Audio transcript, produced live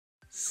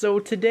So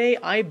today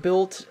I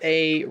built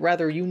a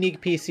rather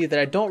unique PC that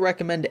I don't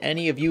recommend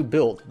any of you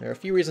build. There are a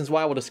few reasons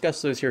why. We'll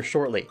discuss those here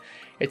shortly.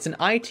 It's an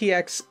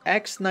ITX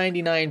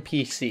X99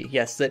 PC.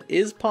 Yes, that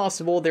is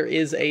possible. There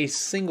is a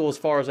single, as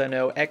far as I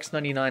know,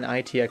 X99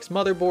 ITX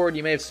motherboard.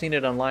 You may have seen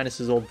it on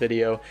Linus's old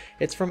video.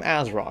 It's from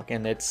ASRock,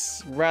 and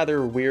it's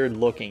rather weird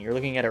looking. You're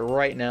looking at it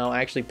right now.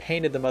 I actually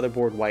painted the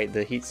motherboard white,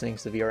 the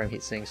heatsinks, the VRM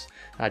heatsinks,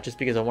 just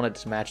because I wanted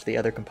to match the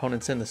other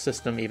components in the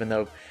system, even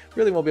though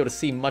really won't be able to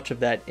see much of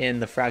that in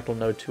the Fractal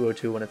Node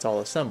 202 when it's all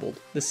assembled.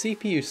 The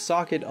CPU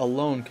socket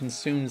alone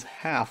consumes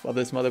half of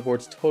this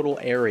motherboard's total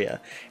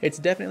area. It's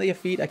definitely a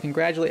feat. I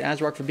congratulate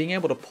ASRock for being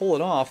able to pull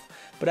it off,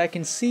 but I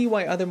can see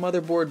why other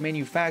motherboard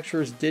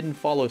manufacturers didn't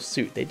follow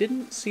suit. They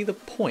didn't see the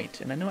point,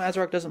 and I know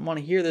ASRock doesn't want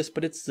to hear this,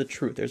 but it's the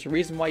truth. There's a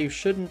reason why you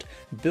shouldn't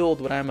build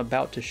what I'm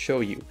about to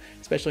show you,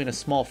 especially in a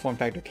small form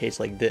factor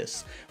case like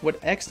this. What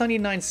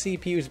X99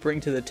 CPUs bring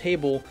to the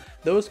table,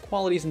 those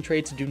qualities and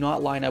traits do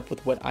not line up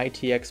with what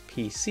ITX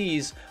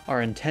PCs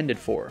are intended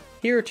for.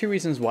 Here are two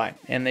reasons why,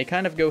 and they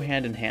kind of go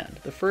hand in hand.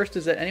 The first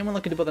is that anyone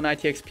looking to build an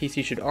ITX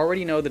PC should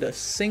already know that a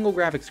single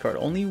graphics card,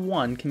 only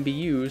one, can be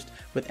used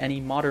with any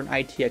modern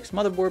ITX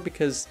motherboard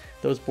because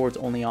those boards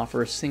only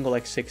offer a single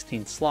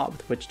X16 slot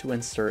with which to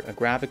insert a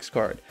graphics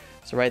card.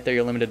 So right there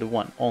you're limited to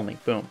one, only,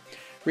 boom.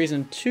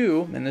 Reason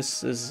two, and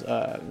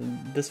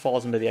this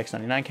falls into the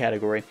X99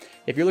 category,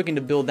 if you're looking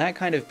to build that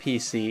kind of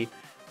PC,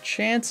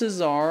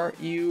 chances are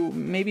you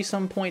maybe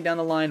some point down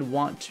the line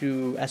want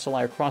to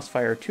SLI or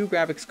Crossfire two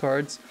graphics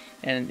cards,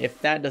 and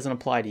if that doesn't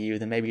apply to you,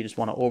 then maybe you just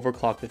want to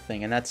overclock the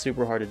thing, and that's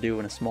super hard to do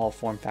in a small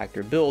form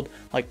factor build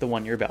like the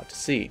one you're about to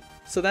see.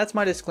 So that's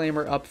my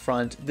disclaimer up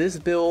front. This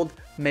build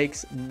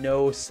makes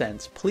no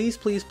sense. Please,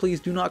 please, please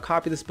do not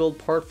copy this build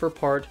part for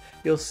part.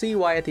 You'll see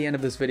why at the end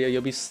of this video.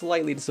 You'll be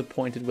slightly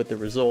disappointed with the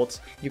results.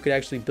 You could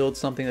actually build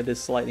something that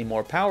is slightly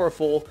more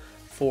powerful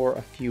for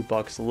a few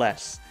bucks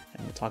less.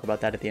 And we'll talk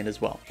about that at the end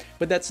as well.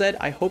 With that said,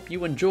 I hope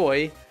you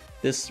enjoy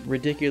this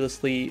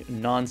ridiculously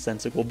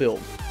nonsensical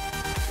build.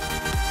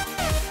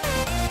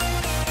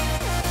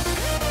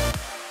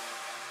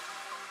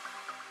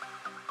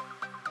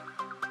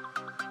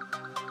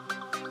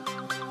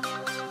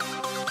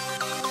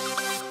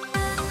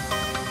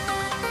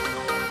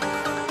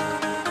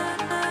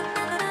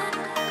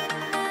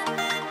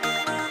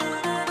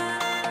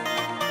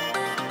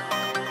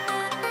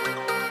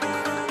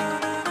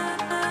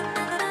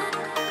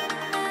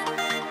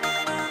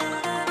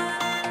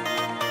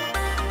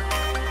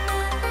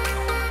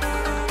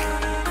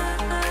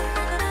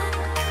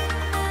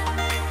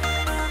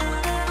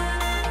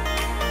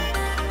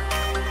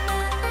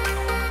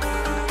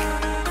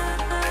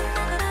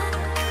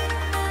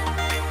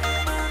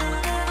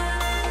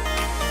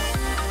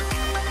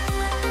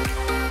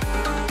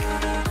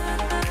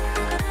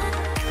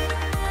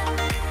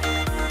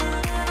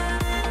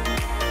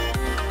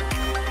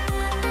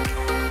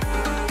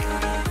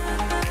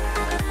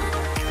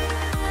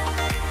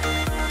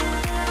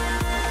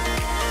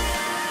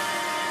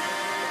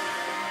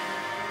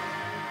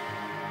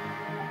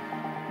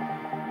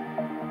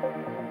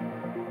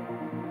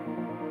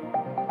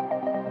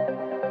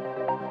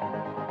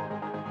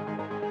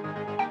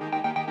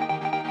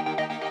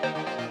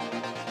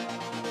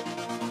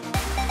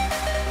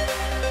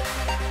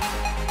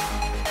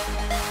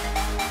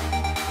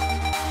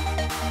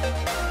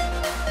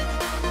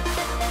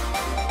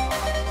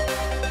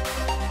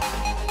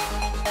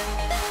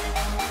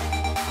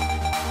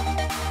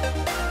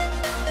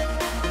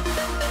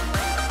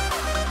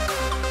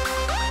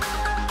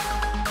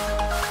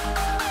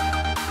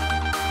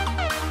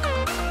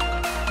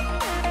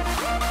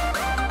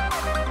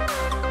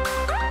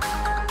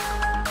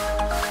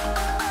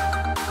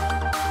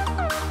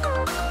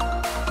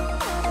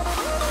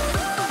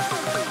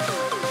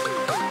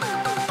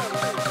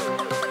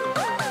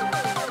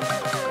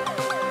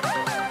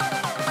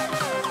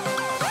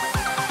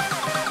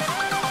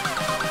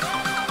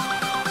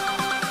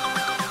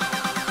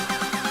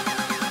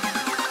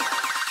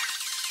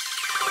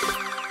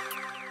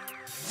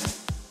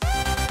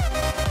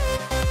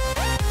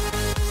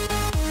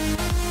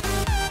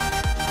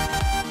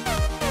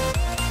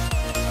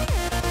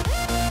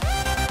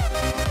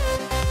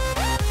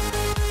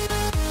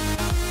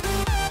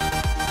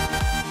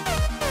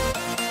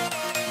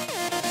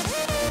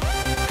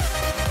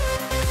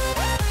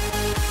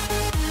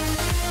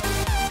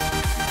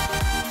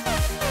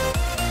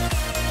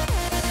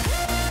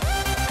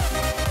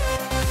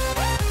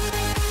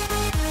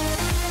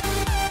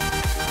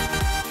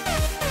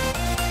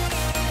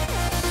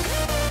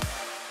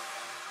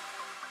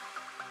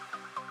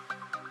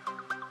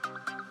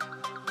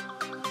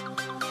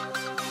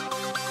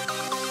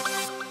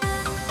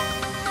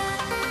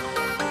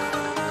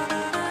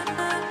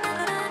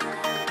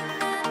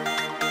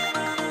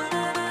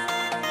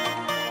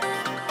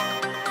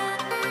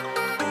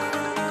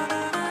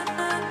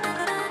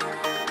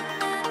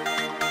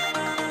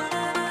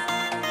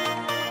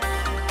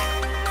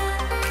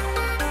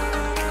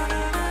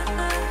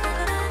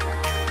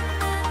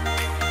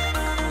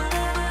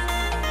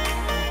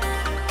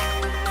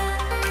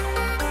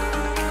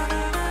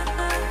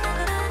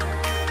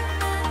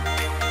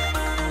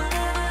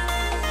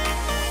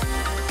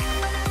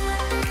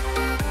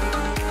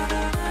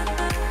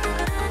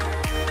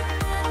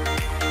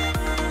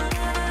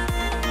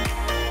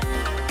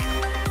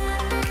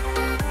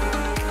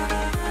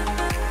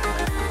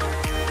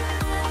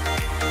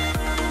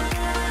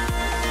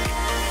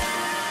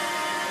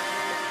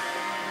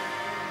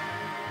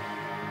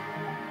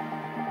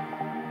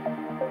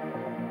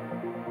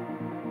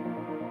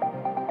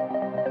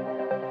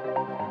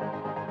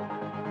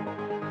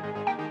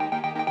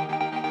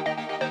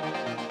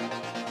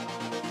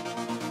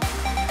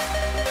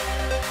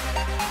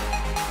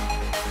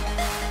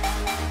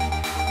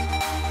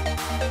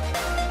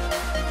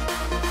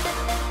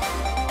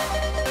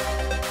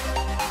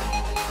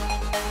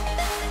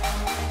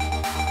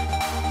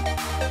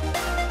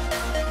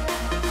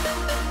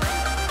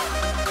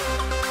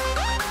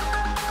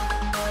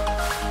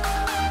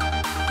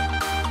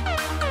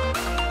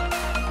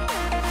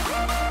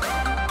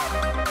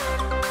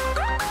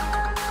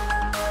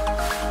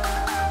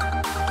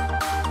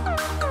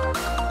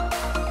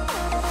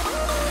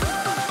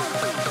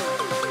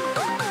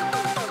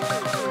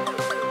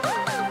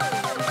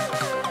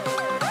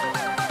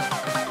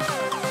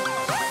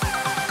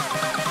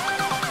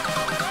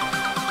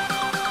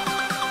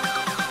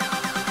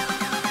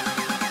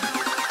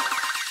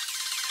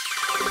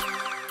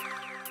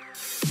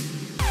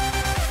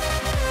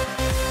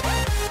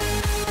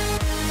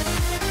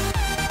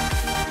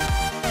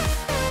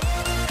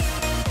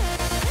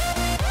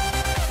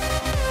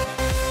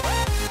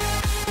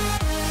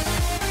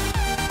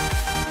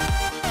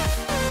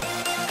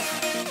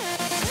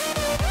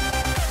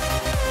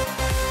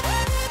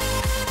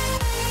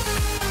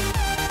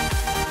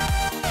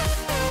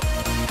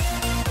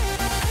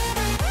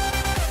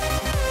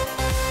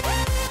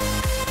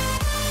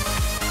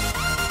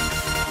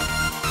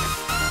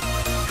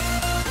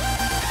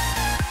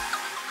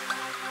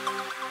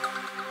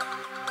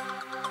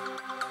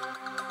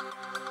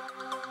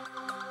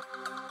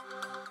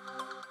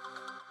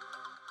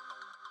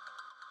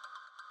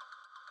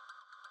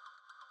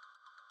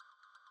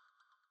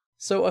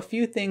 So a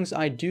few things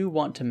I do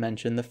want to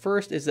mention. The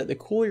first is that the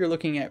cooler you're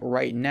looking at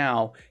right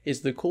now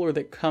is the cooler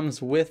that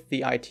comes with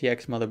the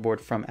ITX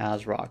motherboard from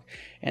ASRock.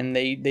 And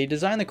they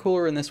designed the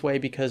cooler in this way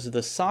because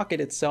the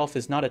socket itself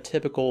is not a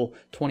typical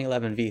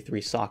 2011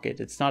 V3 socket.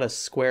 It's not a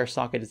square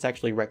socket, it's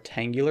actually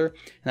rectangular.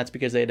 And that's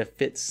because they had to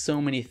fit so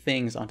many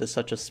things onto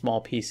such a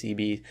small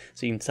PCB.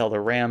 So you can tell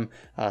the RAM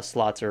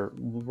slots are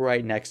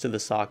right next to the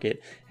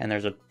socket, and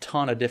there's a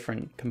ton of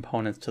different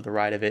components to the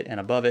right of it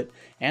and above it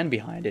and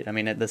behind it. I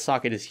mean, the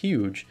socket is huge.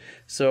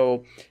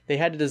 So they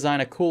had to design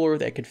a cooler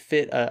that could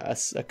fit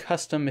a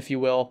custom, if you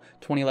will,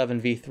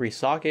 2011 V3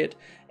 socket,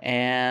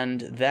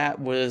 and that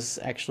was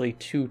actually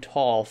too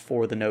tall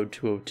for the Node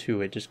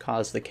 202. It just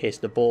caused the case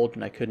to bulge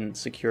and I couldn't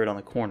secure it on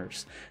the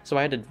corners. So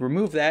I had to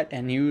remove that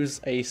and use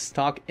a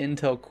stock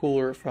Intel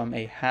cooler from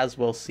a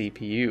Haswell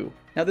CPU.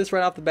 Now this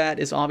right off the bat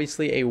is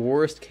obviously a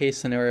worst case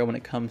scenario when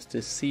it comes to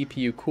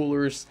CPU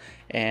coolers,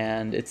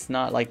 and it's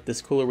not like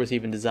this cooler was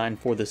even designed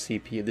for the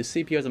CPU. The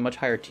CPU has a much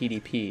higher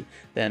TDP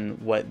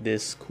than what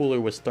this cooler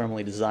was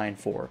thermally designed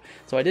for.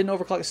 So I didn't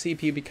overclock the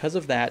CPU because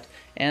of that,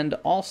 and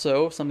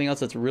also something else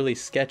that's really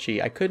sketchy,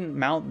 I couldn't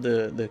mount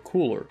the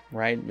cooler,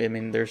 right? I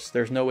mean, there's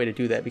no way to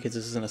do that because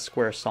this isn't a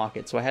square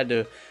socket. So I had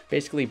to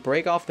basically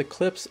break off the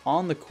clips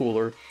on the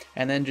cooler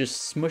and then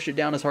just smush it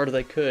down as hard as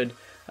I could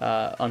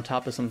on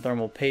top of some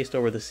thermal paste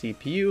over the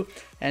CPU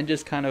and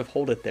just kind of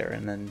hold it there,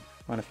 and then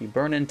run a few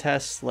burn-in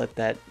tests, let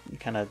that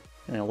kind of,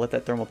 let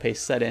that thermal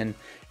paste set in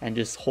and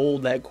just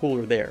hold that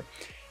cooler there.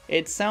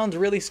 It sounds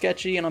really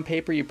sketchy, and on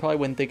paper you probably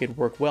wouldn't think it'd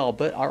work well,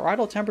 but our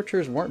idle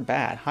temperatures weren't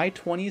bad. High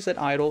 20s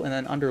at idle, and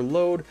then under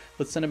load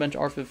with Cinebench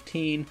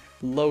R15,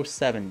 low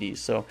 70s.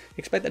 So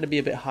expect that to be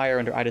a bit higher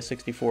under ITX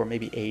 64,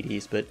 maybe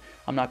 80s, but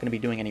I'm not going to be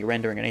doing any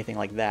rendering or anything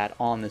like that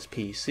on this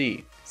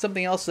PC.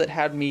 Something else that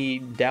had me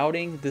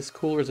doubting this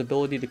cooler's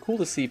ability to cool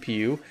the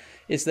CPU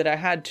is that I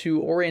had to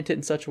orient it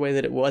in such a way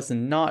that it was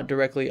not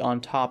directly on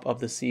top of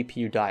the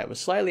CPU die. It was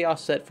slightly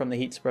offset from the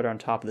heat spreader on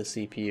top of the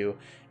CPU,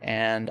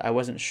 and I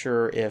wasn't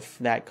sure if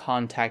that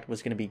contact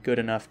was going to be good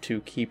enough to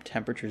keep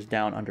temperatures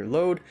down under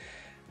load.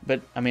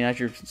 But I mean, as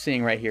you're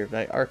seeing right here,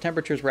 our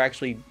temperatures were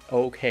actually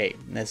okay.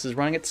 This is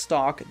running at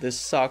stock. This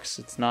sucks.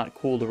 It's not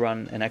cool to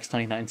run an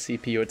X99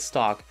 CPU at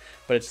stock,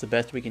 but it's the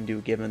best we can do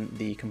given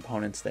the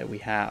components that we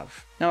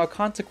have. Now, a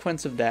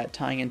consequence of that,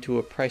 tying into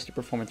a price to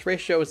performance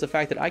ratio, is the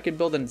fact that I could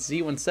build a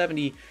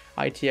Z170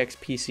 ITX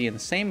PC in the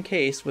same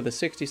case with a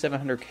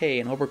 6700K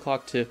and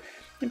overclock to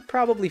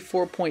probably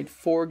 4.4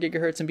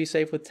 gigahertz and be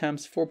safe with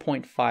temps.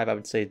 4.5 I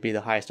would say would be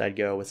the highest I'd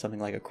go with something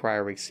like a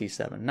CryoRig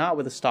C7, not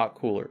with a stock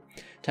cooler.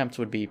 Temps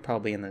would be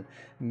probably in the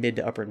mid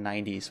to upper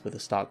 90s with a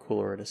stock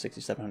cooler at a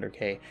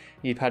 6700K.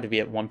 You'd have to be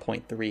at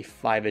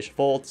 1.35-ish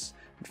volts,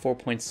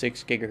 4.6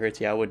 gigahertz,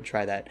 yeah, I wouldn't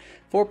try that.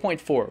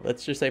 4.4,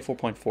 let's just say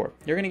 4.4.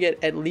 You're going to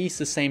get at least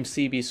the same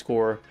CB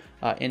score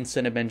in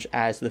Cinebench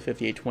as the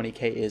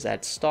 5820K is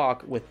at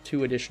stock, with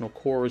 2 additional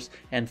cores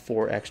and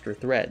 4 extra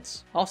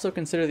threads. Also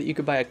consider that you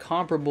could buy a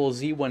comparable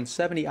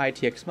Z170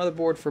 ITX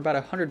motherboard for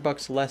about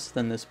 $100 less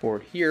than this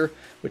board here,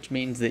 which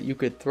means that you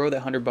could throw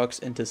that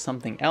 $100 into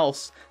something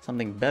else,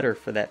 something better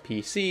for that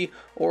PC,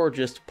 or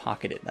just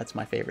pocket it. That's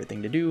my favorite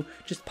thing to do,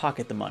 just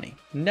pocket the money.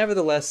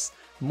 Nevertheless,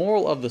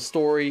 moral of the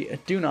story,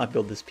 do not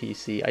build this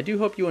PC. I do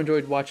hope you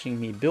enjoyed watching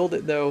me build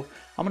it though.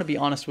 I'm going to be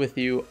honest with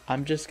you,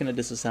 I'm just going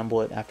to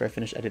disassemble it after I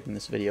finish editing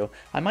this video.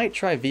 I might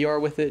try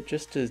VR with it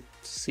just to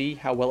see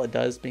how well it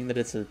does, being that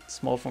it's a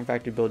small form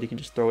factor build. You can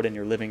just throw it in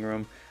your living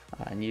room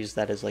and use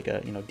that as like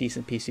a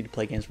decent PC to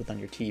play games with on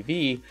your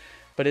TV.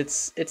 But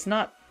it's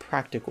not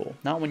practical.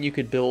 Not when you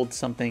could build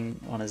something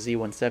on a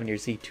Z170 or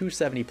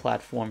Z270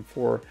 platform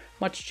for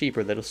much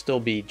cheaper that'll still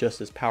be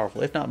just as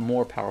powerful, if not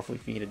more powerful,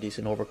 if you get a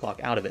decent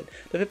overclock out of it.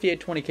 The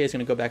 5820K is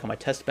going to go back on my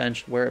test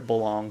bench where it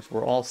belongs,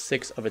 where all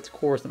 6 of its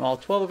cores and all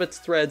 12 of its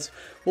threads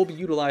will be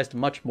utilized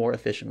much more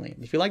efficiently.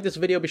 If you like this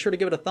video, be sure to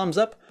give it a thumbs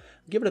up.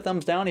 Give it a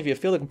thumbs down if you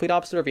feel the complete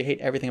opposite, or if you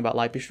hate everything about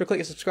life. Be sure to click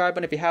the subscribe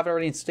button if you haven't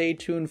already, and stay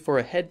tuned for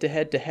a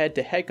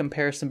head-to-head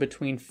comparison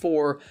between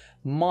 4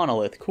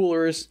 monolith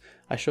coolers.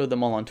 I showed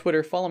them all on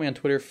Twitter. Follow me on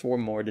Twitter for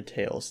more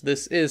details.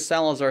 This is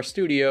Salazar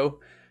Studio.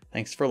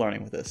 Thanks for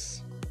learning with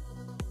us.